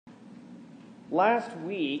Last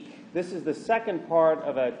week, this is the second part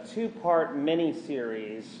of a two-part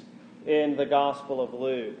mini-series in the Gospel of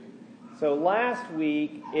Luke. So last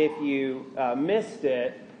week, if you missed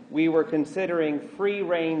it, we were considering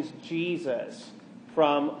free-range Jesus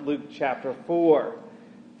from Luke chapter 4.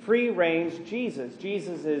 Free-range Jesus.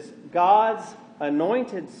 Jesus is God's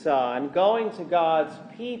anointed Son, going to God's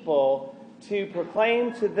people to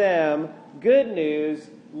proclaim to them good news,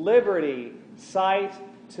 liberty, sight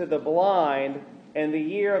to the blind, and the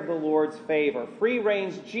year of the Lord's favor.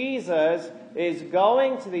 Free-range Jesus is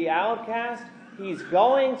going to the outcast. He's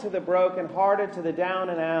going to the brokenhearted, to the down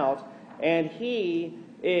and out, and he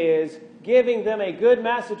is giving them a good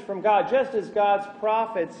message from God, just as God's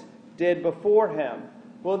prophets did before him.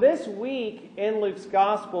 Well, this week in Luke's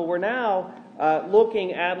Gospel, we're now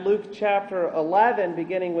looking at Luke chapter 11,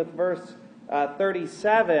 beginning with verse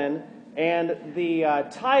 37, and the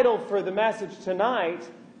title for the message tonight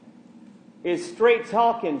is Straight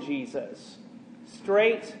Talkin' Jesus.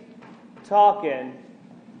 Straight Talkin'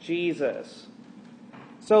 Jesus.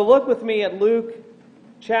 So look with me at Luke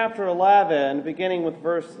chapter 11, beginning with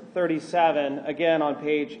verse 37, again on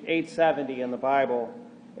page 870 in the Bible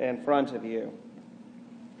in front of you.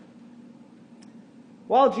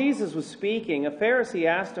 While Jesus was speaking, a Pharisee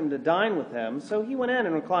asked him to dine with him, so he went in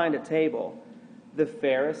and reclined at table. The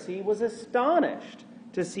Pharisee was astonished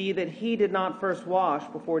to see that he did not first wash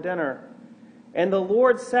before dinner. And the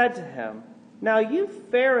Lord said to him, "Now you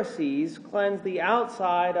Pharisees cleanse the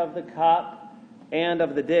outside of the cup and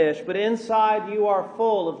of the dish, but inside you are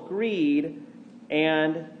full of greed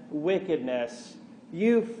and wickedness.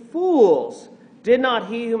 You fools! Did not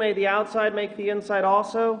he who made the outside make the inside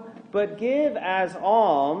also? But give as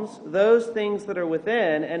alms those things that are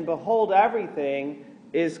within, and behold, everything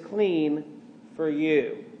is clean for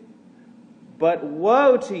you. But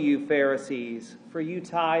woe to you, Pharisees, for you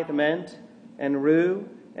tithe mint and rue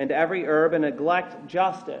and every herb, and neglect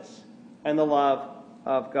justice and the love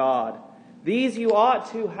of God. These you ought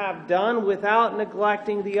to have done without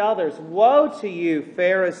neglecting the others. Woe to you,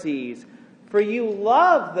 Pharisees, for you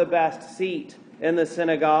love the best seat in the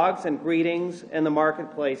synagogues and greetings in the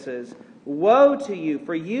marketplaces. Woe to you,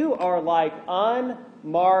 for you are like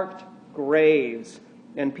unmarked graves,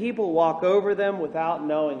 and people walk over them without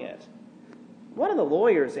knowing it." One of the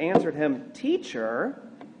lawyers answered him, "Teacher,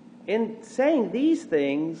 in saying these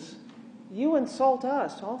things, you insult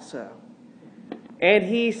us also." And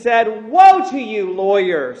he said, "Woe to you,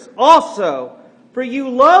 lawyers, also, for you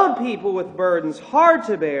load people with burdens hard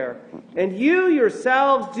to bear, and you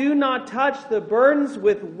yourselves do not touch the burdens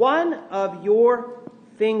with one of your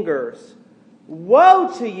fingers. Woe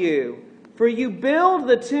to you, for you build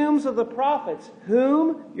the tombs of the prophets,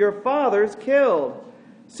 whom your fathers killed.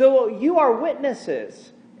 So you are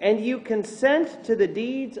witnesses, and you consent to the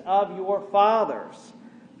deeds of your fathers.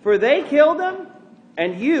 For they killed them,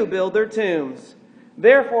 and you build their tombs.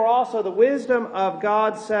 Therefore also the wisdom of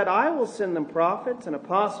God said, I will send them prophets and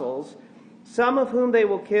apostles, some of whom they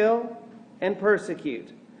will kill and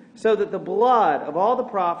persecute, so that the blood of all the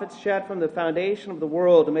prophets shed from the foundation of the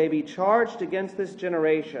world may be charged against this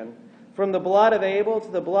generation, from the blood of Abel to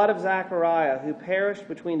the blood of Zechariah, who perished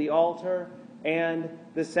between the altar and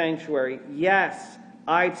the sanctuary. Yes,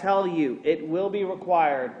 I tell you, it will be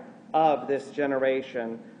required of this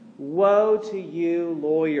generation. Woe to you,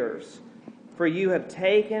 lawyers, for you have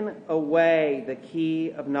taken away the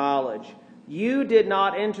key of knowledge. You did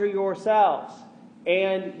not enter yourselves,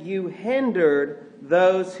 and you hindered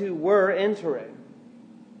those who were entering."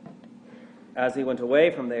 As he went away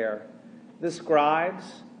from there, the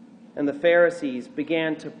scribes and the Pharisees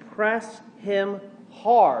began to press him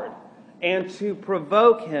hard and to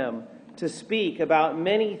provoke him to speak about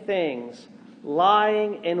many things,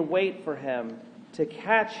 lying in wait for him to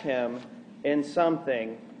catch him in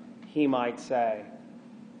something he might say.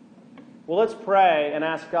 Well, let's pray and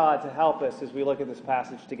ask God to help us as we look at this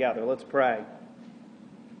passage together. Let's pray.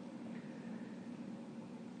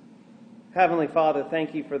 Heavenly Father,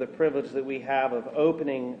 thank you for the privilege that we have of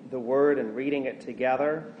opening the Word and reading it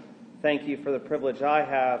together. Thank you for the privilege I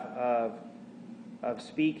have of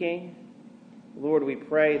speaking. Lord, we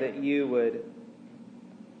pray that you would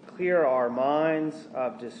clear our minds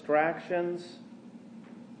of distractions,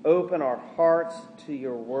 open our hearts to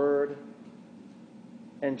your word,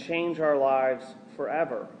 and change our lives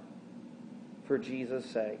forever for Jesus'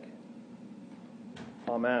 sake.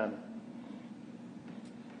 Amen.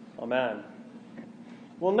 Amen.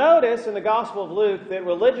 We'll notice in the Gospel of Luke that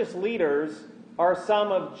religious leaders are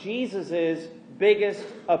some of Jesus' biggest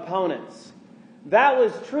opponents. That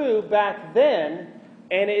was true back then,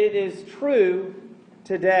 and it is true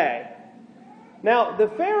today. Now, the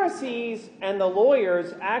Pharisees and the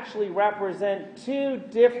lawyers actually represent two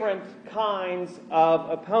different kinds of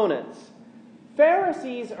opponents.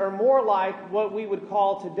 Pharisees are more like what we would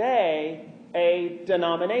call today a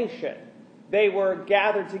denomination. They were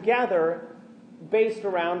gathered together based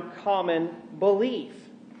around common belief.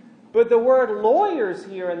 But the word lawyers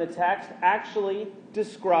here in the text actually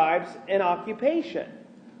describes an occupation.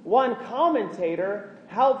 One commentator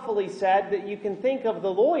helpfully said that you can think of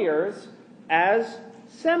the lawyers as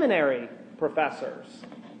seminary professors.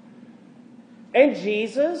 And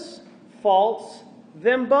Jesus faults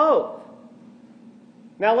them both.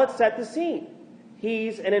 Now let's set the scene.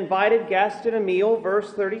 He's an invited guest at a meal,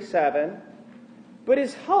 verse 37. But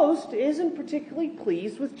his host isn't particularly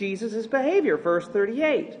pleased with Jesus' behavior, verse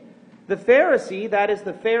 38. The Pharisee, that is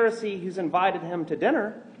the Pharisee who's invited him to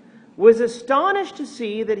dinner, was astonished to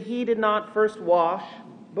see that he did not first wash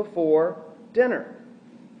before dinner.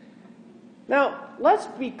 Now, let's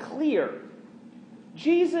be clear.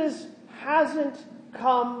 Jesus hasn't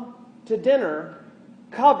come to dinner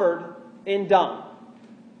covered in dung.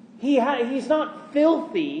 He's not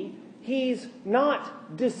filthy. He's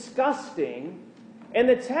not disgusting. And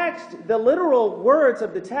the text, the literal words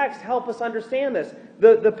of the text help us understand this.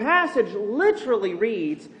 The passage literally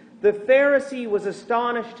reads, the Pharisee was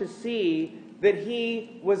astonished to see that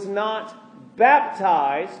he was not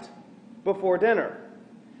baptized before dinner.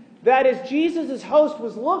 That is, Jesus' host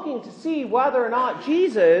was looking to see whether or not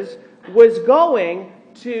Jesus was going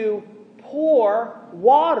to pour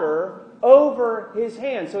water over his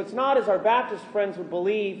hands. So it's not, as our Baptist friends would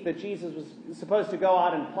believe, that Jesus was supposed to go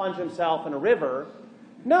out and plunge himself in a river.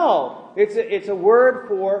 No, it's a word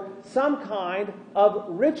for some kind of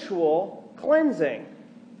ritual cleansing.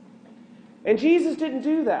 And Jesus didn't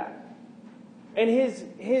do that. And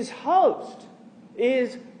his host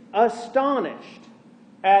is astonished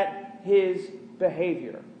at his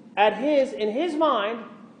behavior. In his mind,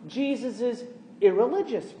 Jesus'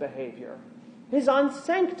 irreligious behavior, his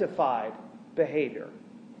unsanctified behavior.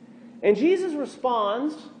 And Jesus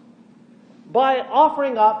responds by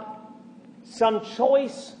offering up some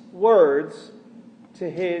choice words to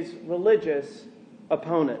his religious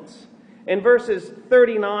opponents. In verses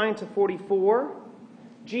 39 to 44,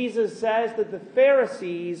 Jesus says that the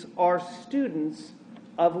Pharisees are students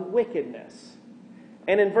of wickedness.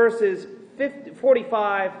 And in verses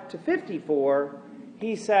 45 to 54,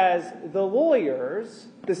 he says the lawyers,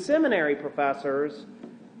 the seminary professors,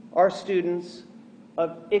 are students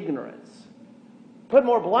of ignorance. Put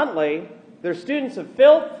more bluntly, they're students of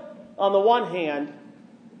filth on the one hand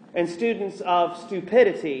and students of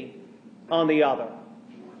stupidity on the other.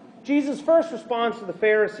 Jesus first responds to the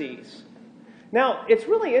Pharisees. Now, it's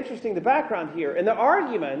really interesting, the background here. In the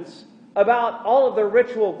arguments about all of their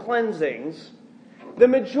ritual cleansings, the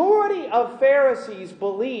majority of Pharisees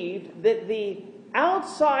believed that the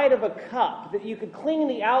outside of a cup, that you could clean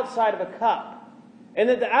the outside of a cup, and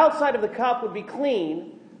that the outside of the cup would be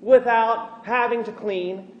clean without having to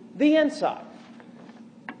clean the inside.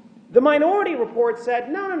 The minority report said,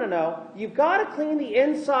 no. You've got to clean the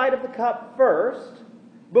inside of the cup first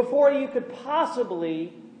before you could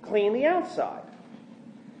possibly clean the outside.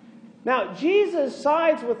 Now, Jesus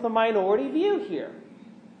sides with the minority view here.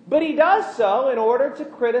 But he does so in order to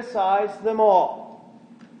criticize them all.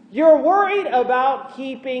 You're worried about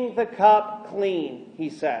keeping the cup clean, he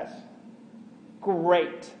says.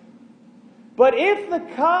 Great. But if the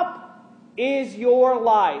cup is your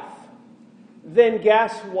life, then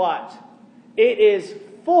guess what? It is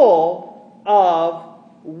full of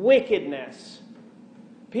wickedness.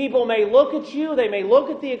 People may look at you, they may look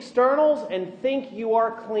at the externals and think you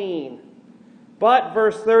are clean. But,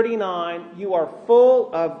 verse 39, you are full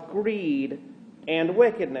of greed and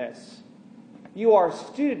wickedness. You are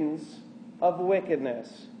students of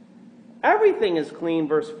wickedness. Everything is clean,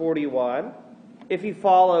 verse 41, if you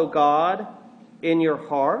follow God in your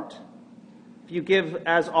heart, if you give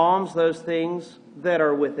as alms those things that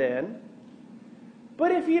are within.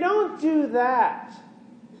 But if you don't do that,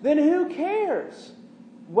 then who cares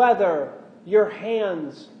whether your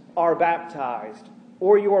hands are baptized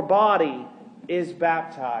or your body is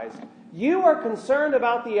baptized? You are concerned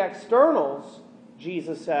about the externals,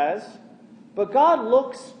 Jesus says, but God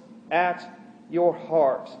looks at your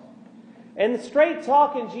heart. And the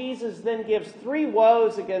straight-talking Jesus then gives three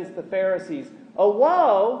woes against the Pharisees. A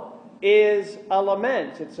woe is a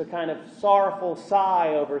lament. It's a kind of sorrowful sigh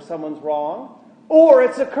over someone's wrong. Or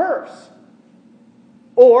it's a curse.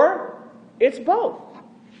 Or it's both.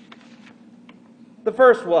 The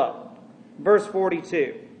first woe, verse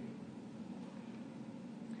 42.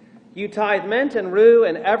 You tithe mint and rue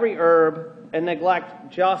and every herb and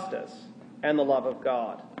neglect justice. and the love of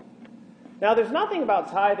God. Now, there's nothing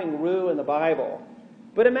about tithing rue in the Bible,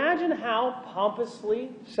 but imagine how pompously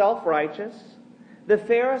self-righteous the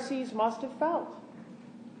Pharisees must have felt,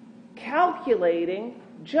 calculating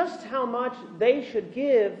just how much they should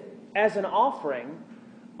give as an offering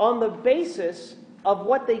on the basis of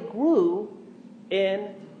what they grew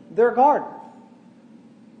in their garden.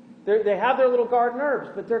 They have their little garden herbs,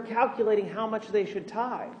 but they're calculating how much they should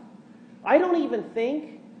tithe. I don't even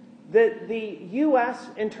think that the U.S.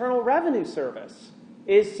 Internal Revenue Service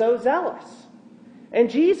is so zealous. And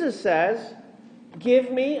Jesus says,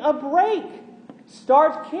 give me a break.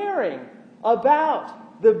 Start caring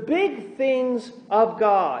about the big things of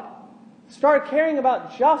God. Start caring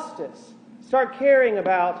about justice. Start caring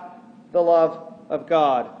about the love of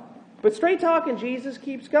God. But straight talking Jesus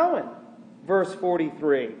keeps going. Verse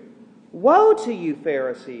 43. Woe to you,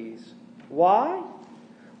 Pharisees. Why?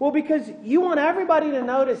 Well, because you want everybody to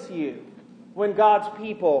notice you when God's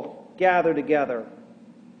people gather together.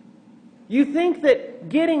 You think that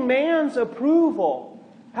getting man's approval,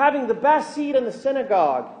 having the best seat in the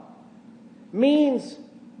synagogue, means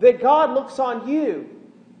that God looks on you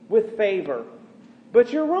with favor.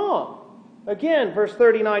 But you're wrong. Again, verse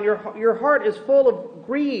 39, your heart is full of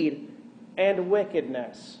greed and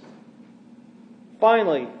wickedness.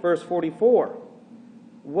 Finally, verse 44,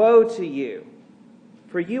 woe to you,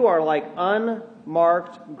 for you are like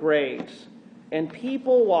unmarked graves, and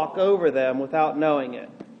people walk over them without knowing it.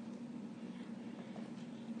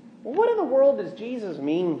 Well, what in the world does Jesus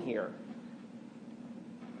mean here?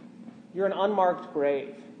 You're an unmarked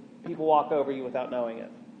grave. People walk over you without knowing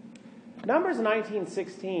it. Numbers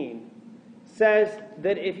 19:16 says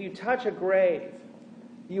that if you touch a grave,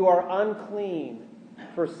 you are unclean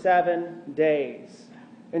for 7 days.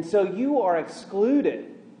 And so you are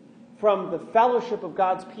excluded from the fellowship of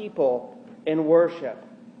God's people in worship.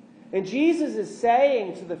 And Jesus is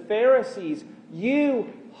saying to the Pharisees,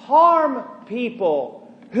 you harm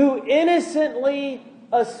people who innocently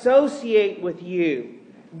associate with you.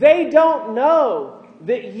 They don't know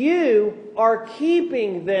that you are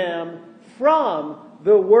keeping them from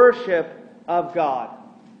the worship of God.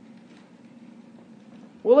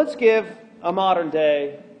 Well, let's give a modern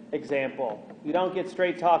day example. You don't get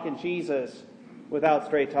straight talking Jesus without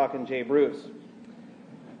straight talking Jay Bruce.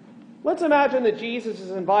 Let's imagine that Jesus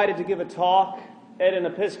is invited to give a talk at an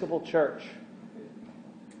Episcopal church.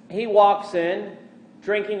 He walks in,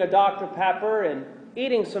 drinking a Dr. Pepper and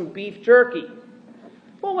eating some beef jerky.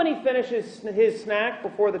 Well, when he finishes his snack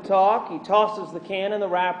before the talk, he tosses the can and the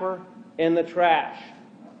wrapper in the trash.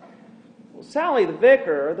 Well, Sally, the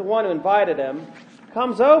vicar, the one who invited him,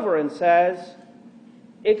 comes over and says,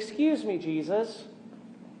 excuse me, Jesus,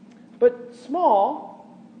 but small,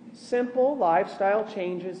 simple lifestyle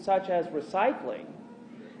changes such as recycling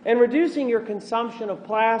and reducing your consumption of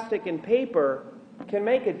plastic and paper can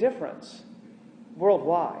make a difference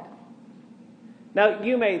worldwide. Now,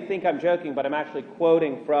 you may think I'm joking, but I'm actually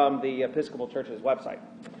quoting from the Episcopal Church's website.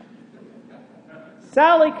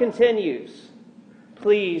 Sally continues,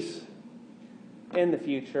 please, in the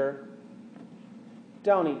future,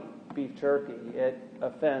 don't eat beef jerky. It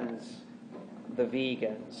offends the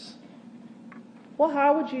vegans. Well,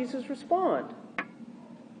 how would Jesus respond?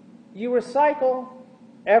 You recycle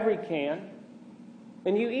every can,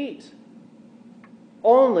 and you eat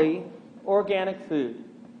only organic food.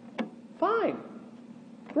 Fine.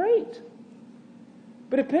 Great.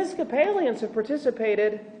 But Episcopalians have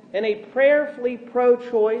participated in a prayerfully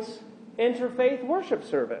pro-choice interfaith worship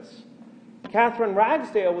service. Catherine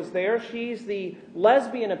Ragsdale was there. She's the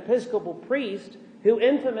lesbian Episcopal priest who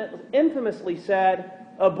infamously said,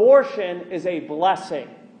 abortion is a blessing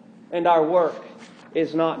and our work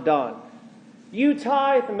is not done. You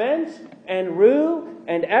tithe mint and rue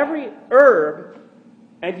and every herb,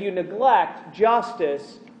 and you neglect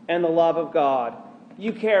justice and the love of God.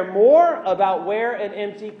 You care more about where an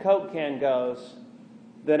empty Coke can goes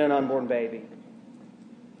than an unborn baby.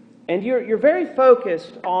 And you're very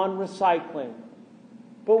focused on recycling.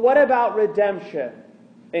 But what about redemption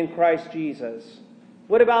in Christ Jesus?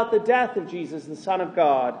 What about the death of Jesus, the Son of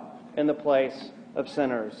God, in the place of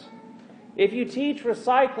sinners? If you teach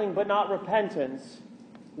recycling but not repentance,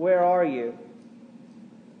 where are you?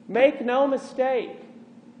 Make no mistake,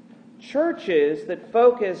 churches that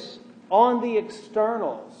focus on the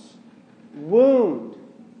externals wound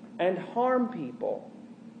and harm people.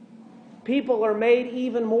 People are made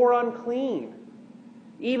even more unclean,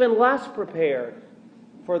 even less prepared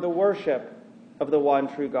for the worship of the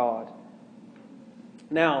one true God.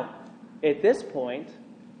 Now, at this point,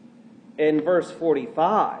 in verse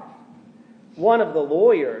 45, one of the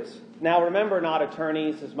lawyers Now remember, not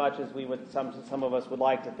attorneys, as much as some of us would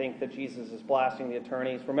like to think that Jesus is blasting the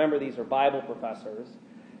attorneys. Remember, these are Bible professors.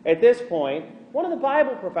 At this point, one of the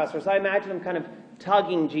Bible professors, I imagine him kind of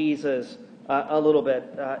tugging Jesus a little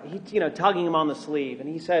bit, tugging him on the sleeve. And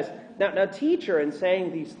he says, now, teacher, in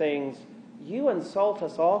saying these things, you insult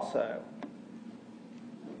us also.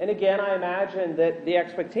 And again, I imagine that the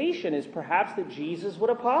expectation is perhaps that Jesus would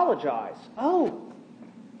apologize. Oh,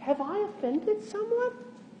 have I offended someone?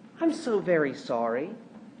 I'm so very sorry.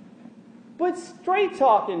 But straight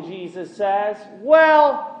talking, Jesus says,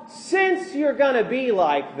 well, since you're going to be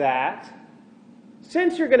like that,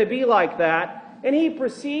 and he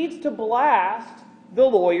proceeds to blast the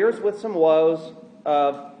lawyers with some woes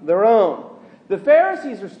of their own. The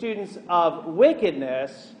Pharisees are students of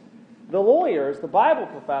wickedness. The lawyers, the Bible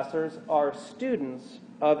professors, are students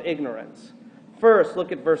of ignorance. First,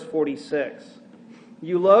 look at verse 46.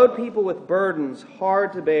 You load people with burdens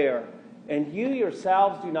hard to bear, and you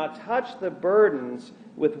yourselves do not touch the burdens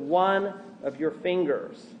with one of your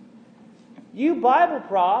fingers. You Bible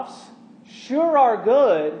profs sure are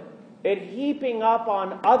good at heaping up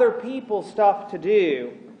on other people stuff to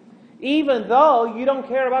do, even though you don't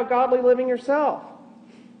care about godly living yourself.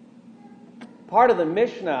 Part of the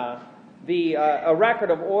Mishnah, a record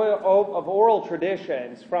of oral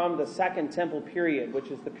traditions from the Second Temple period, which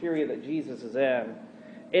is the period that Jesus is in,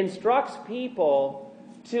 instructs people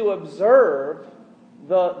to observe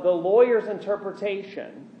the lawyer's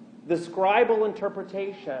interpretation, the scribal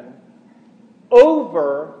interpretation,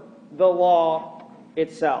 over the law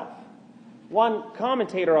itself. One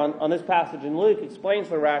commentator on this passage in Luke explains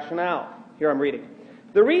the rationale. Here I'm reading.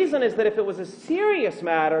 The reason is that if it was a serious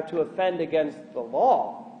matter to offend against the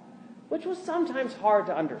law, which was sometimes hard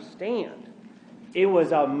to understand, it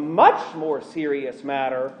was a much more serious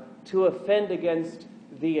matter to offend against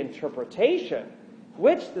the interpretation,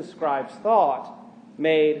 which the scribes thought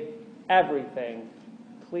made everything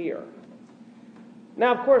clear.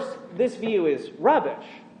 Now, of course, this view is rubbish.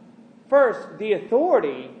 First, the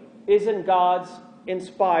authority is in God's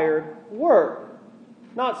inspired word,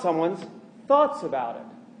 not someone's thoughts about it.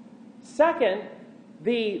 Second,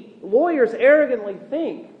 the lawyers arrogantly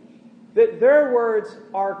think that their words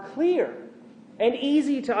are clear and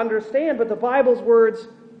easy to understand, but the Bible's words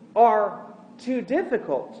are too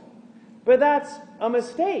difficult. But that's a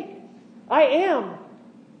mistake. I am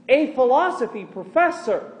a philosophy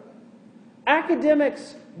professor.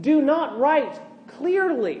 Academics do not write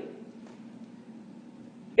clearly.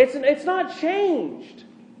 It's not changed.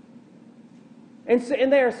 And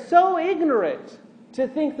they are so ignorant to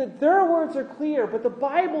think that their words are clear, but the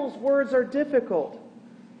Bible's words are difficult.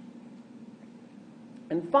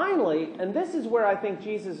 And finally, and this is where I think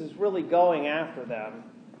Jesus is really going after them,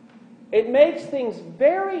 it makes things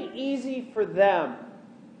very easy for them,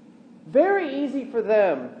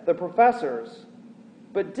 the professors,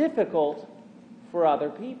 but difficult for other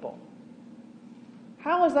people.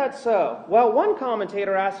 How is that so? Well, one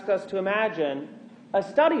commentator asks us to imagine a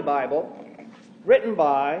study Bible written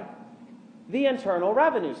by the Internal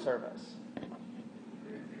Revenue Service.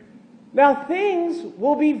 Now, things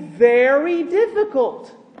will be very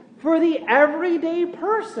difficult for the everyday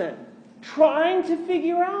person trying to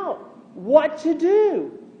figure out what to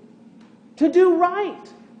do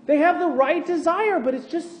right. They have the right desire, but it's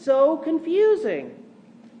just so confusing.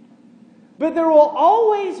 But there will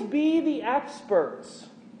always be the experts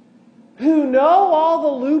who know all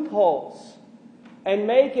the loopholes and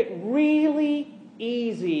make it really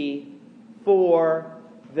easy for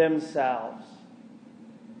themselves.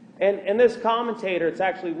 And this commentator, it's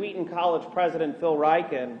actually Wheaton College President Phil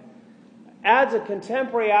Ryken, adds a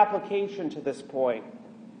contemporary application to this point,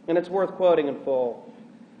 and it's worth quoting in full.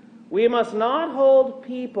 We must not hold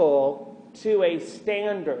people to a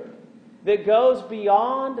standard that goes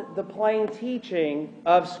beyond the plain teaching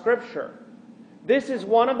of Scripture. This is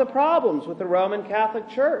one of the problems with the Roman Catholic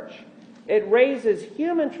Church. It raises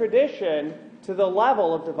human tradition to the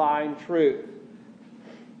level of divine truth.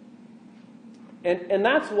 And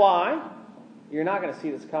that's why, you're not going to see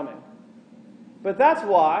this coming, but that's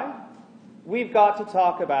why we've got to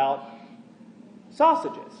talk about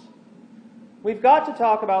sausages. We've got to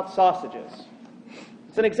talk about sausages.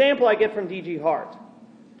 It's an example I get from D.G. Hart.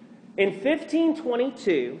 In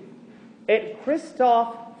 1522, at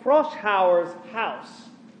Christoph Froschauer's house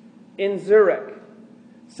in Zurich,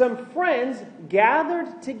 some friends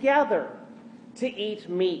gathered together to eat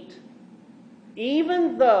meat,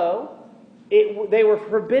 even though they were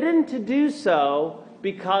forbidden to do so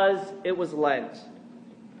because it was Lent.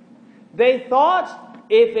 They thought,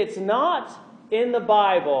 if it's not in the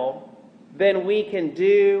Bible, then we can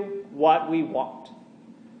do what we want.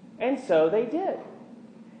 And so they did.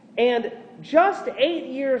 And just 8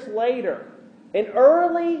 years later, an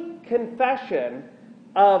early confession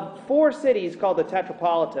of 4 cities called the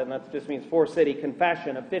Tetrapolitan, that just means 4-city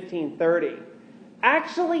confession of 1530,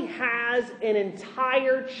 actually has an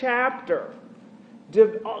entire chapter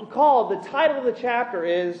called, the title of the chapter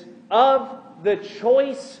is, Of the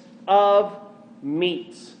Choice of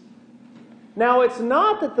Meats. Now, it's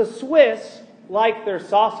not that the Swiss like their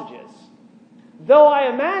sausages, though I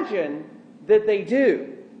imagine that they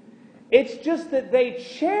do. It's just that they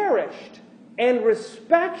cherished and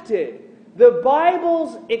respected the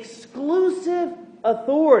Bible's exclusive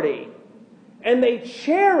authority, and they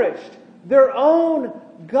cherished their own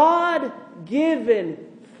God-given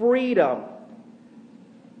freedom.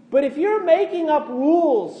 But if you're making up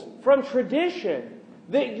rules from tradition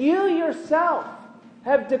that you yourself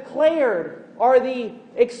have declared are the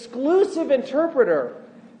exclusive interpreter,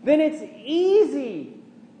 then it's easy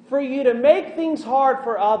for you to make things hard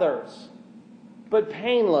for others, but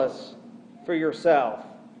painless for yourself.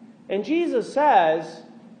 And Jesus says,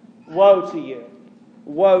 woe to you,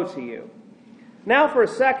 woe to you. Now for a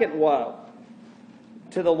second woe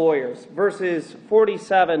to the lawyers, verses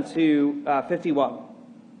 47 to 51.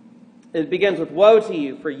 It begins with, woe to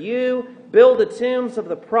you, for you build the tombs of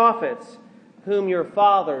the prophets whom your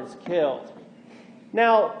fathers killed.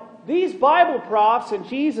 Now, these Bible profs in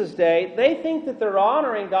Jesus' day, they think that they're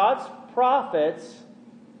honoring God's prophets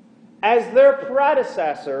as their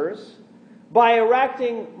predecessors by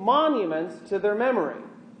erecting monuments to their memory.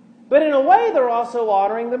 But in a way, they're also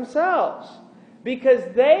honoring themselves,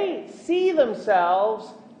 because they see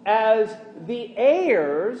themselves as the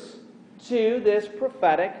heirs to this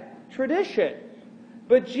prophetic tradition.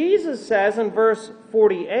 But Jesus says in verse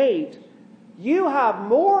 48, you have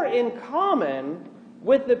more in common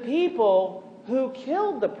with the people who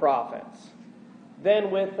killed the prophets than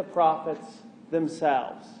with the prophets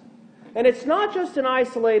themselves. And it's not just an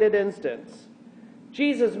isolated instance.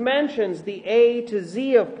 Jesus mentions the A to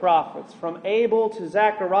Z of prophets, from Abel to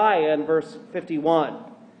Zechariah in verse 51.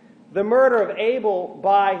 The murder of Abel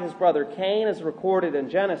by his brother Cain is recorded in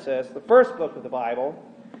Genesis, the first book of the Bible,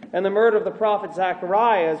 and the murder of the prophet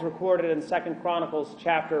Zechariah is recorded in 2 Chronicles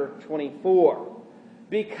chapter 24.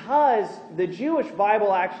 Because the Jewish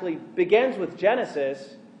Bible actually begins with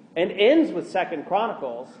Genesis and ends with 2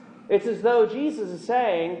 Chronicles, it's as though Jesus is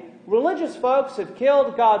saying, religious folks have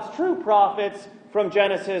killed God's true prophets from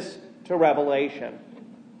Genesis to Revelation.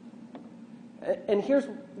 And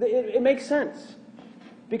it makes sense.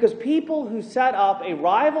 Because people who set up a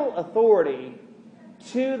rival authority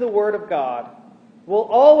to the Word of God will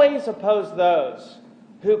always oppose those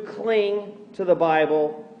who cling to the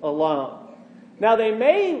Bible alone. Now, they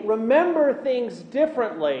may remember things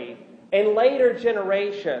differently in later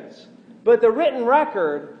generations, but the written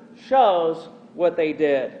record shows what they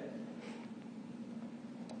did.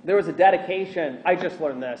 There was a dedication, I just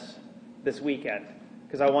learned this weekend,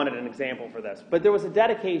 because I wanted an example for this. But there was a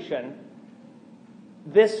dedication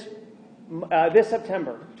this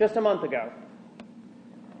September, just a month ago.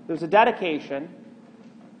 There was a dedication,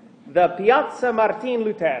 the Piazza Martin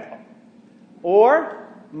Lutero, or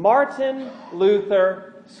Martin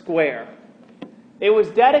Luther Square. It was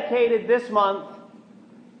dedicated this month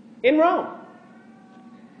in Rome.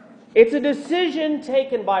 It's a decision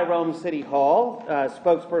taken by Rome City Hall, a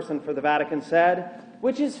spokesperson for the Vatican said,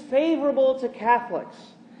 which is favorable to Catholics,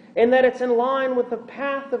 in that it's in line with the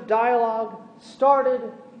path of dialogue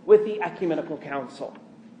started with the Ecumenical Council.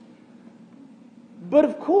 But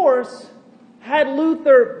of course, had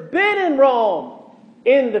Luther been in Rome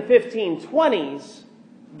in the 1520s,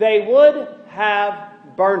 they would have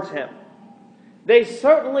burnt him. They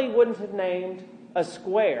certainly wouldn't have named a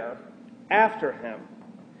square after him.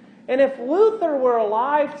 And if Luther were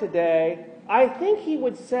alive today, I think he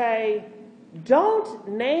would say, don't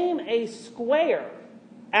name a square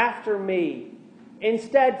after me.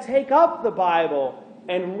 Instead, take up the Bible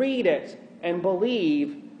and read it and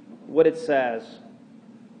believe what it says.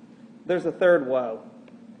 There's a third woe,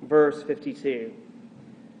 verse 52.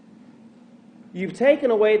 You've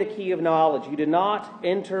taken away the key of knowledge. You did not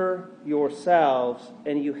enter yourselves,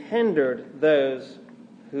 and you hindered those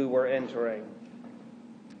who were entering.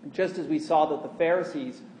 Just as we saw that the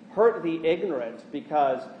Pharisees hurt the ignorant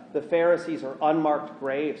because the Pharisees are unmarked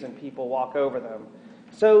graves and people walk over them.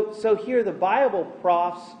 So here the Bible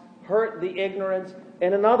profs hurt the ignorant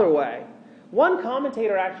in another way. One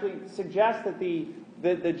commentator actually suggests that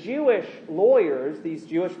the Jewish lawyers, these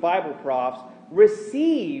Jewish Bible profs,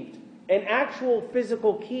 received an actual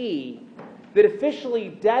physical key that officially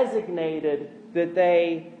designated that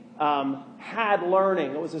they had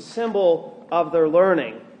learning. It was a symbol of their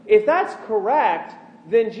learning. If that's correct,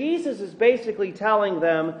 then Jesus is basically telling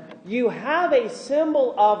them, you have a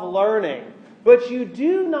symbol of learning, but you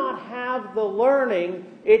do not have the learning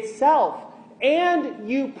itself. And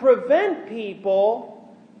you prevent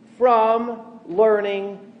people from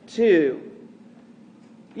learning too.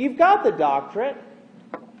 You've got the doctorate.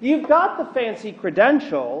 You've got the fancy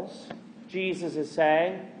credentials, Jesus is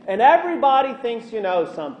saying, and everybody thinks you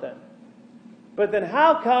know something. But then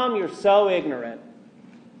how come you're so ignorant?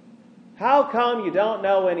 How come you don't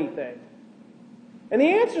know anything? And the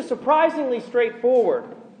answer is surprisingly straightforward.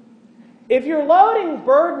 If you're loading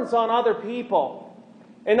burdens on other people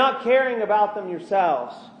and not caring about them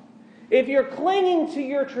yourselves, if you're clinging to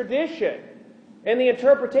your tradition and the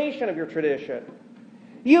interpretation of your tradition,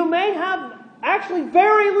 you may have actually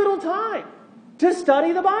very little time to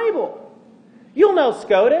study the Bible. You'll know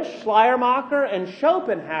Scotus, Schleiermacher, and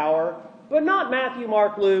Schopenhauer, but not Matthew,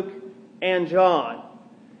 Mark, Luke, and John.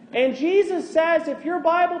 And Jesus says if your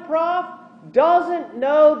Bible prof doesn't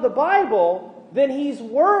know the Bible, then he's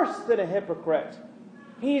worse than a hypocrite.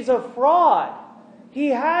 He's a fraud. He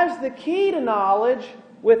has the key to knowledge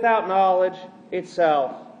without knowledge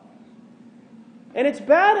itself. And it's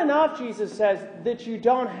bad enough, Jesus says, that you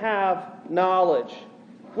don't have knowledge.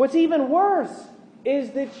 What's even worse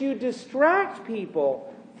is that you distract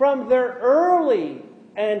people from their early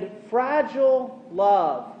and fragile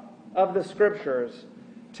love of the Scriptures,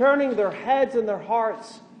 turning their heads and their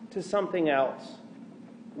hearts to something else.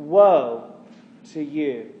 Woe to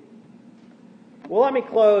you. Well, let me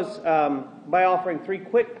close by offering 3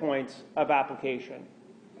 quick points of application.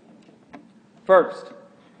 First,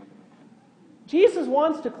 Jesus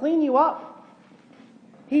wants to clean you up.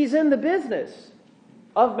 He's in the business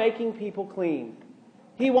of making people clean.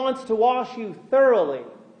 He wants to wash you thoroughly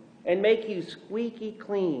and make you squeaky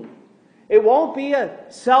clean. It won't be a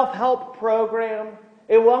self-help program.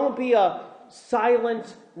 It won't be a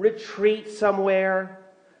silent retreat somewhere.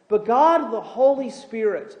 But God, the Holy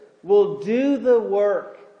Spirit, will do the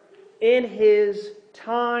work in His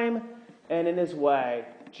time and in His way.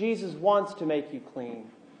 Jesus wants to make you clean.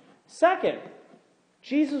 Second,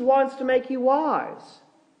 Jesus wants to make you wise.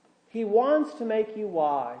 He wants to make you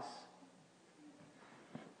wise.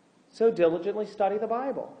 So diligently study the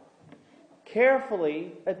Bible.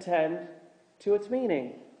 Carefully attend to its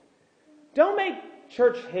meaning. Don't make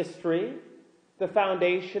church history the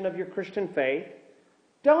foundation of your Christian faith.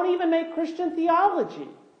 Don't even make Christian theology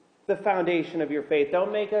the foundation of your faith.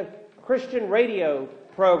 Don't make a Christian radio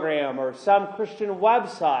program or some Christian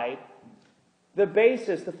website the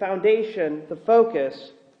basis, the foundation, the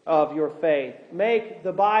focus of your faith. Make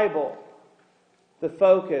the Bible the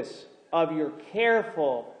focus of your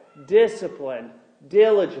careful, disciplined,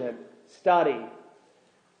 diligent study.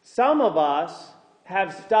 Some of us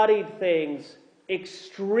have studied things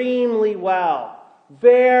extremely well,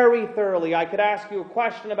 very thoroughly. I could ask you a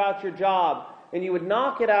question about your job, and you would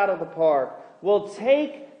knock it out of the park. Well,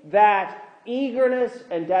 take that eagerness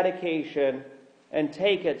and dedication and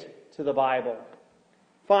take it to the Bible.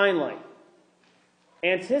 Finally,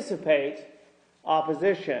 anticipate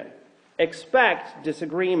opposition. Expect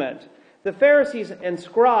disagreement. The Pharisees and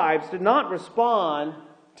scribes did not respond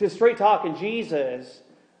to straight-talking Jesus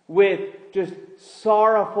with just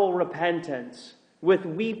sorrowful repentance, with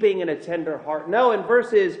weeping and a tender heart. No, in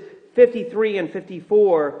verses 53 and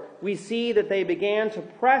 54, we see that they began to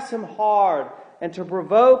press him hard and to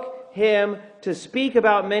provoke him to speak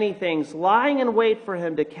about many things, lying in wait for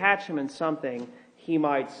him to catch him in something he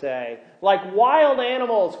might say. Like wild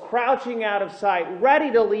animals crouching out of sight,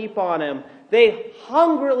 ready to leap on him, they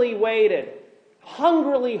hungrily waited,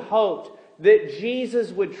 hungrily hoped that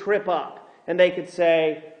Jesus would trip up and they could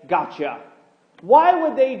say, "Gotcha." Why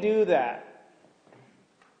would they do that?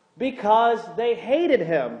 Because they hated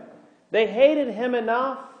him. They hated him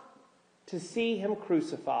enough to see him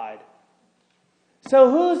crucified.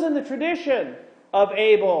 So who's in the tradition of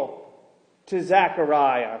Abel to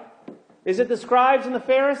Zechariah? Is it the scribes and the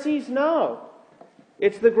Pharisees? No.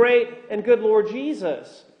 It's the great and good Lord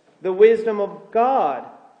Jesus, the wisdom of God,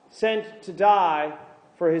 sent to die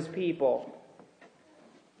for his people.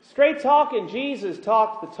 Straight-talking Jesus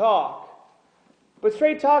talked the talk. But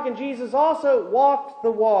straight-talking Jesus also walked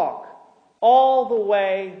the walk all the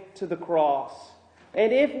way to the cross.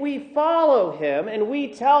 And if we follow him and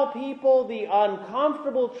we tell people the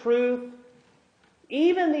uncomfortable truth,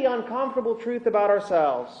 even the uncomfortable truth about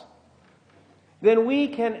ourselves, then we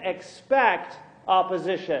can expect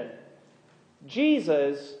opposition.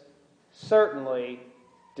 Jesus certainly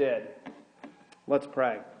did. Let's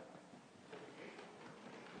pray.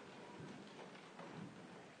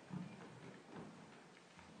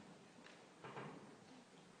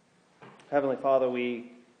 Heavenly Father, we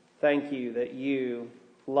thank you that you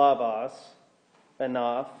love us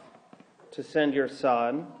enough to send your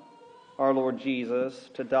Son, our Lord Jesus,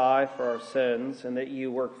 to die for our sins, and that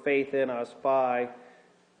you work faith in us by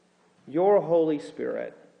your Holy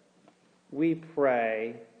Spirit. We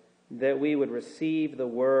pray that we would receive the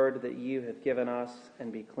word that you have given us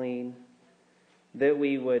and be clean, that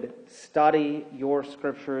we would study your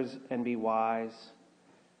scriptures and be wise,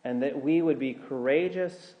 and that we would be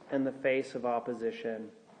courageous in the face of opposition,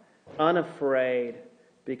 unafraid,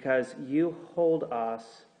 because you hold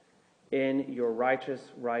us in your righteous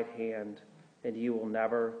right hand, and you will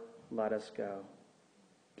never let us go.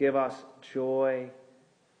 Give us joy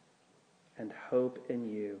and hope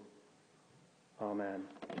in you. Amen.